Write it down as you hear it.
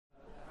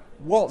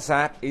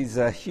WhatsApp is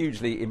a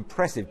hugely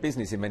impressive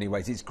business in many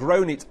ways. It's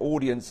grown its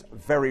audience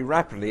very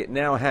rapidly. It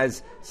now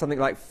has something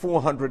like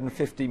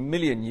 450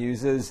 million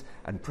users,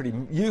 and pretty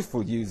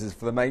youthful users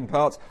for the main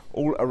part,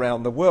 all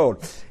around the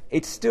world.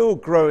 It's still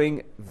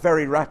growing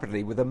very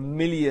rapidly, with 1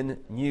 million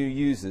new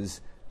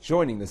users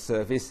joining the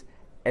service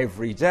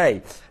every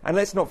day. And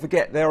let's not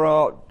forget, there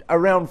are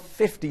around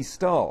 50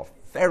 staff,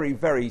 very,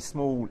 very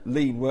small,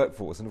 lean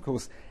workforce. And of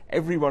course,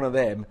 every one of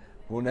them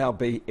will now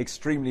be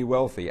extremely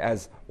wealthy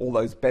as all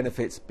those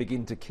benefits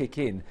begin to kick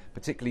in,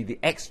 particularly the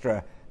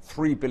extra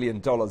 $3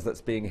 billion that's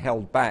being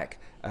held back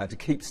to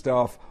keep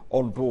staff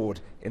on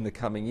board in the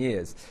coming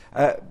years.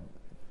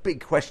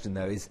 Big question,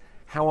 though, is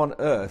how on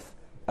earth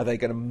are they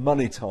going to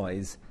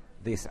monetize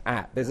this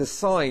app? There's a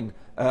sign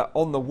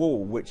on the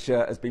wall which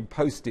has been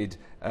posted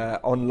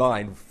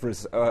online for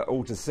us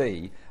all to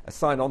see, a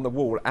sign on the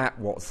wall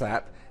at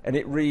WhatsApp, and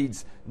it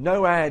reads,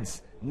 "No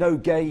ads, no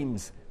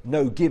games,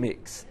 no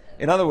gimmicks."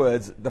 In other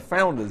words, the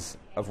founders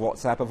of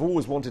WhatsApp have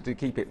always wanted to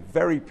keep it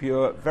very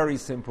pure, very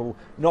simple,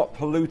 not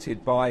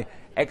polluted by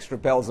extra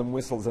bells and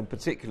whistles, and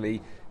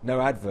particularly no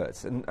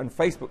adverts. And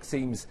Facebook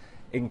seems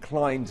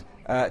inclined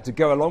to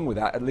go along with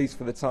that, at least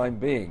for the time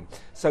being.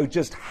 So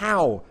just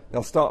how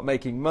they'll start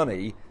making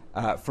money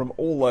from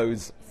all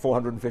those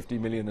 450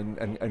 million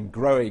and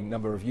growing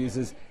number of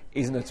users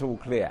isn't at all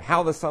clear.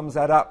 How the sums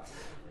add up,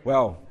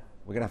 well,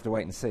 we're going to have to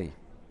wait and see.